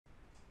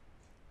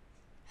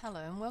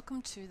Hello and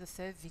welcome to the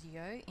third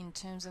video in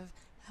terms of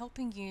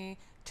helping you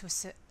to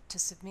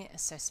submit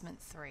assessment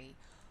 3.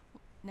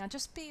 Now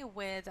just be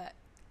aware that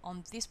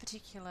on this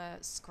particular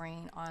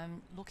screen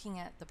I'm looking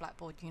at the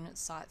Blackboard unit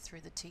site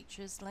through the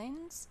teacher's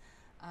lens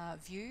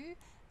view.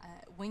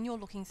 When you're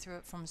looking through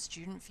it from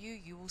student view,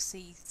 you will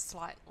see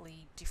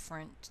slightly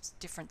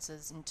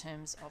differences in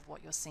terms of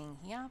what you're seeing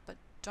here, but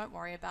don't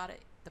worry about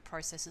it, the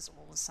process is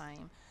all the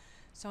same.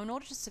 So in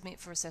order to submit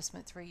for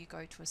assessment 3, you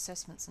go to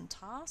assessments and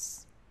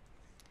tasks.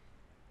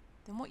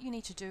 Then what you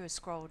need to do is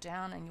scroll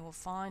down and you will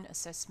find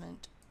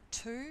assessment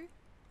 2,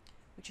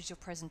 which is your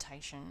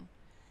presentation.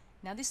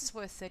 Now this is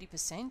worth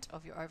 30%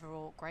 of your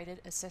overall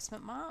graded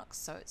assessment marks,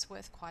 so it's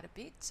worth quite a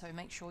bit, so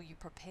make sure you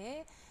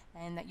prepare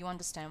and that you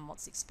understand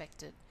what's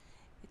expected.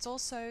 It's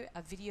also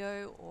a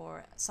video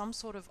or some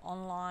sort of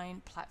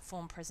online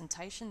platform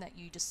presentation that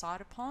you decide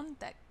upon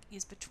that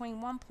is between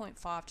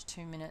 1.5 to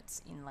 2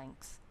 minutes in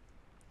length.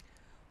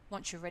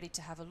 Once you're ready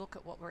to have a look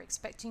at what we're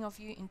expecting of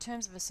you in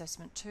terms of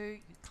assessment 2,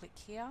 you click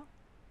here.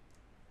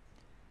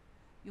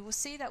 You will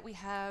see that we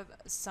have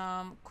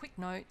some quick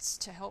notes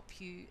to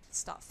help you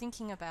start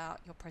thinking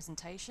about your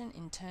presentation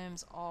in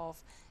terms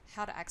of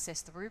how to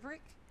access the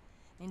rubric,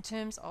 in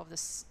terms of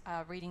this,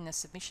 reading the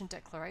submission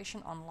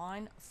declaration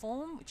online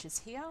form, which is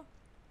here.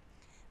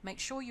 Make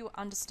sure you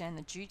understand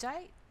the due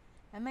date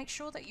and make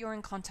sure that you're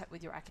in contact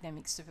with your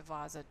academic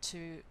supervisor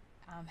to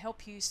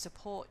help you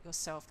support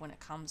yourself when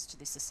it comes to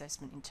this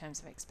assessment in terms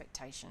of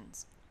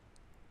expectations.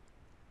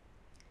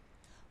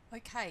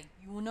 Okay,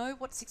 you will know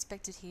what's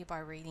expected here by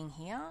reading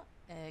here.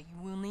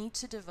 You will need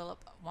to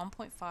develop a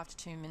 1.5 to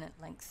 2 minute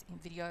length in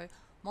video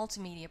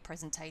multimedia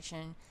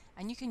presentation,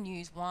 and you can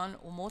use one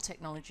or more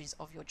technologies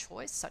of your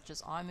choice such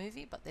as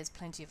iMovie, but there's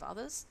plenty of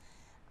others.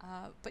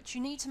 But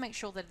you need to make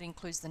sure that it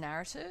includes the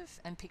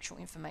narrative and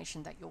pictorial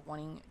information that you're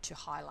wanting to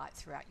highlight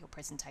throughout your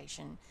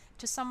presentation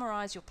to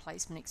summarize your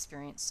placement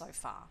experience so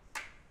far.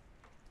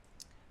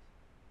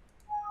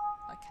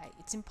 Okay,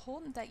 it's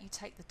important that you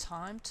take the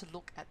time to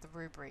look at the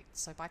rubric.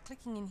 So by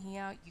clicking in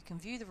here, you can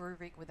view the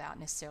rubric without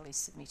necessarily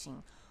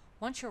submitting.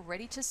 Once you're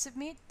ready to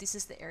submit, this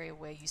is the area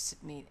where you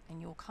submit,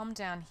 and you'll come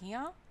down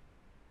here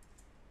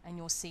and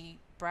you'll see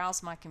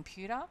Browse My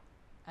Computer,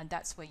 and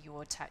that's where you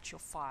will attach your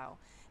file.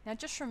 Now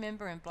just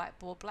remember, in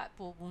Blackboard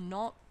will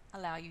not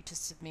allow you to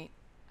submit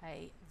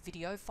a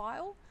video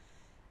file.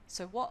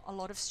 So what a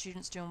lot of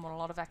students do and what a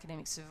lot of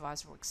academic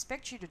supervisors will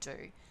expect you to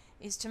do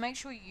is to make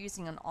sure you're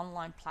using an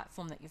online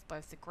platform that you've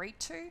both agreed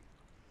to,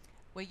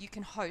 where you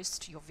can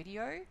host your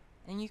video,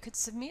 and you could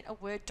submit a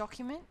Word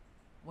document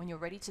when you're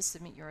ready to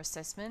submit your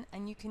assessment,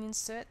 and you can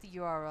insert the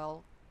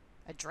URL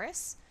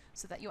address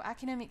so that your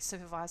academic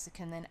supervisor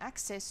can then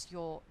access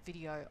your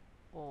video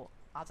or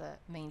other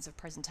means of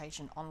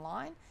presentation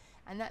online,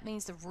 and that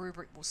means the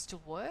rubric will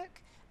still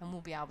work and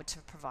we'll be able to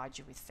provide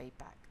you with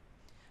feedback.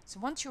 So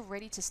once you're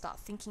ready to start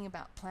thinking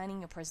about planning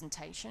your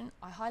presentation,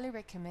 I highly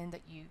recommend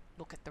that you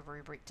look at the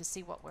rubric to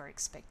see what we're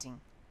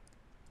expecting.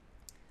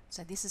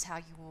 So this is how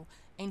you will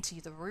enter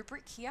the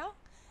rubric here,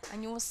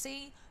 and you will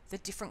see the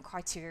different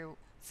criteria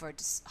for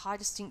a high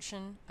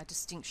distinction, a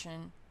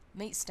distinction,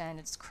 meet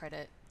standards,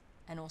 credit,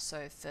 and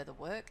also further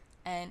work,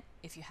 and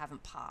if you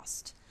haven't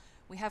passed.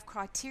 We have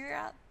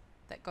criteria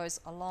that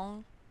goes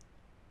along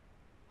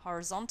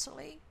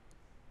horizontally,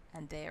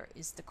 and there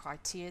is the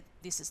criteria.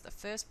 This is the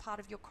first part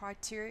of your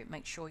criteria.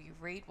 Make sure you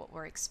read what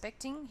we're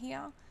expecting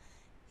here.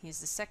 Here's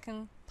the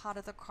second part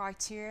of the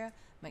criteria.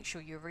 Make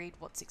sure you read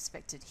what's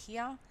expected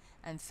here,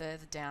 and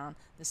further down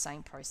the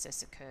same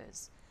process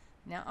occurs.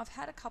 Now I've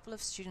had a couple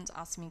of students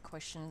ask me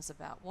questions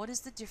about what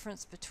is the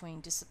difference between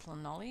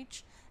discipline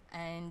knowledge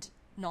and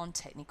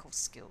non-technical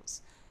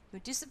skills. Your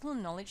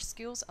discipline knowledge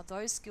skills are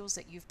those skills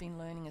that you've been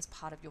learning as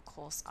part of your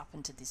course up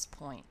until this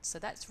point. So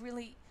that's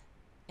really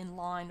in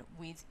line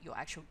with your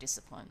actual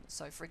discipline.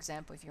 So for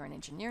example, if you're an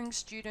engineering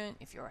student,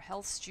 if you're a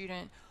health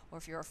student, or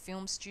if you're a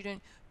film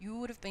student, you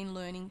would have been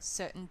learning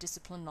certain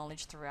discipline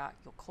knowledge throughout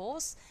your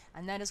course,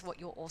 and that is what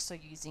you're also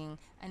using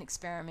and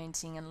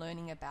experimenting and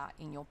learning about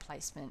in your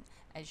placement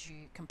as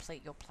you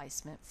complete your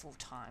placement full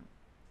time.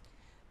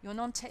 Your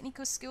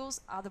non-technical skills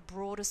are the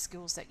broader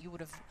skills that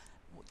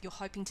you're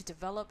hoping to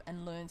develop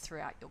and learn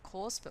throughout your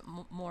course, but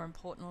more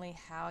importantly,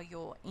 how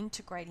you're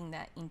integrating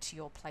that into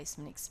your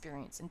placement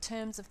experience in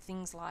terms of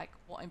things like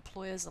what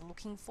employers are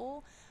looking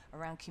for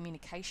around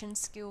communication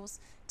skills,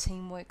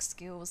 teamwork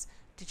skills,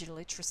 digital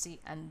literacy,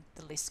 and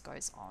the list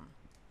goes on.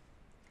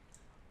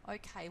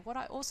 Okay, what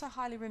I also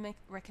highly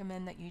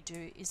recommend that you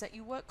do is that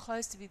you work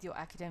closely with your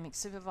academic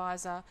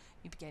supervisor,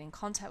 you get in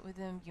contact with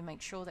them, you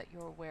make sure that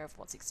you're aware of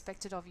what's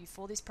expected of you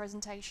for this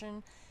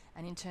presentation,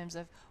 and in terms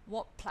of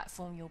what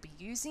platform you'll be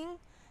using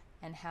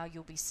and how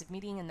you'll be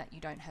submitting, and that you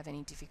don't have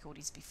any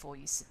difficulties before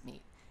you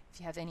submit. If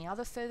you have any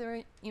other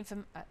further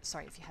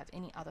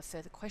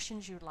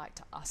questions you would like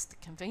to ask the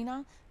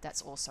convener,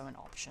 that's also an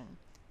option.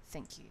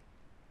 Thank you.